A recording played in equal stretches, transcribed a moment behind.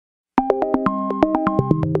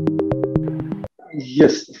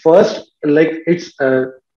Yes, first, like it's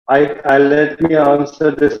I let me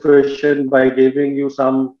answer this question by giving you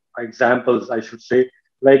some examples, I should say.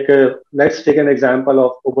 Like let's take an example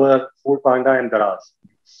of Uber, Food Panda, and Daraz.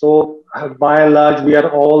 So by and large, we are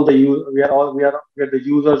the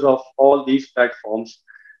users of all these platforms,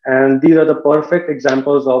 and these are the perfect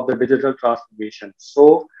examples of the digital transformation.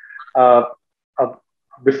 So uh, uh,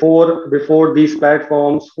 before these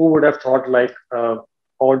platforms, who would have thought like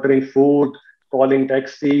ordering food, calling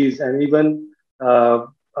taxis, and even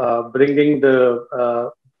bringing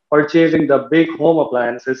the purchasing the big home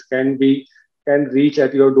appliances can reach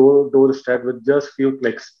at your doorstep with just few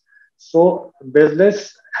clicks. So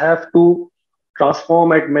business have to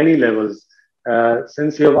transform at many levels.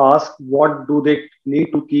 Since you have asked, what do they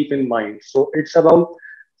need to keep in mind? So it's about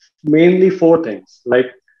mainly four things.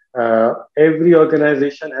 Like every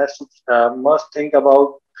organization has to must think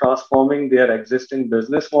about transforming their existing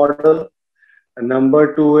business model. And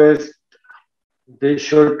number two is they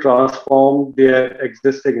should transform their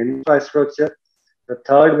existing infrastructure. The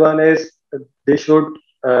third one is they should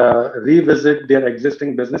revisit their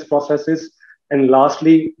existing business processes. And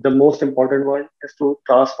lastly, the most important one is to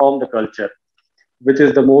transform the culture, which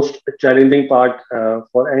is the most challenging part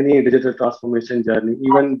for any digital transformation journey.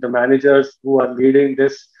 Even the managers who are leading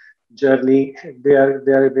this journey, they are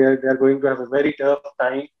going to have a very tough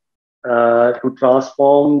time to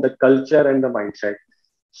transform the culture and the mindset.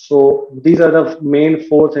 So these are the main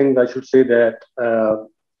four things I should say that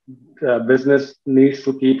business needs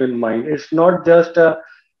to keep in mind. It's not just to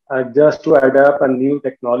adapt a new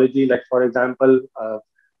technology. Like for example,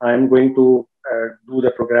 I'm going to do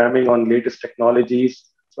the programming on latest technologies.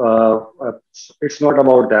 It's not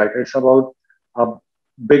about that. It's about a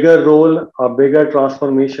bigger role, a bigger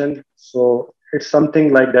transformation. So it's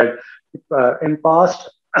something like that. In past,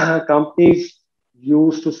 companies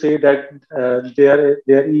used to say that their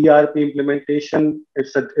ERP implementation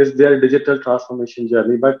is their digital transformation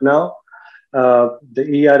journey. But now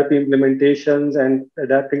the ERP implementations and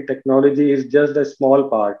adapting technology is just a small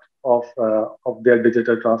part of their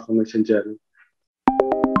digital transformation journey.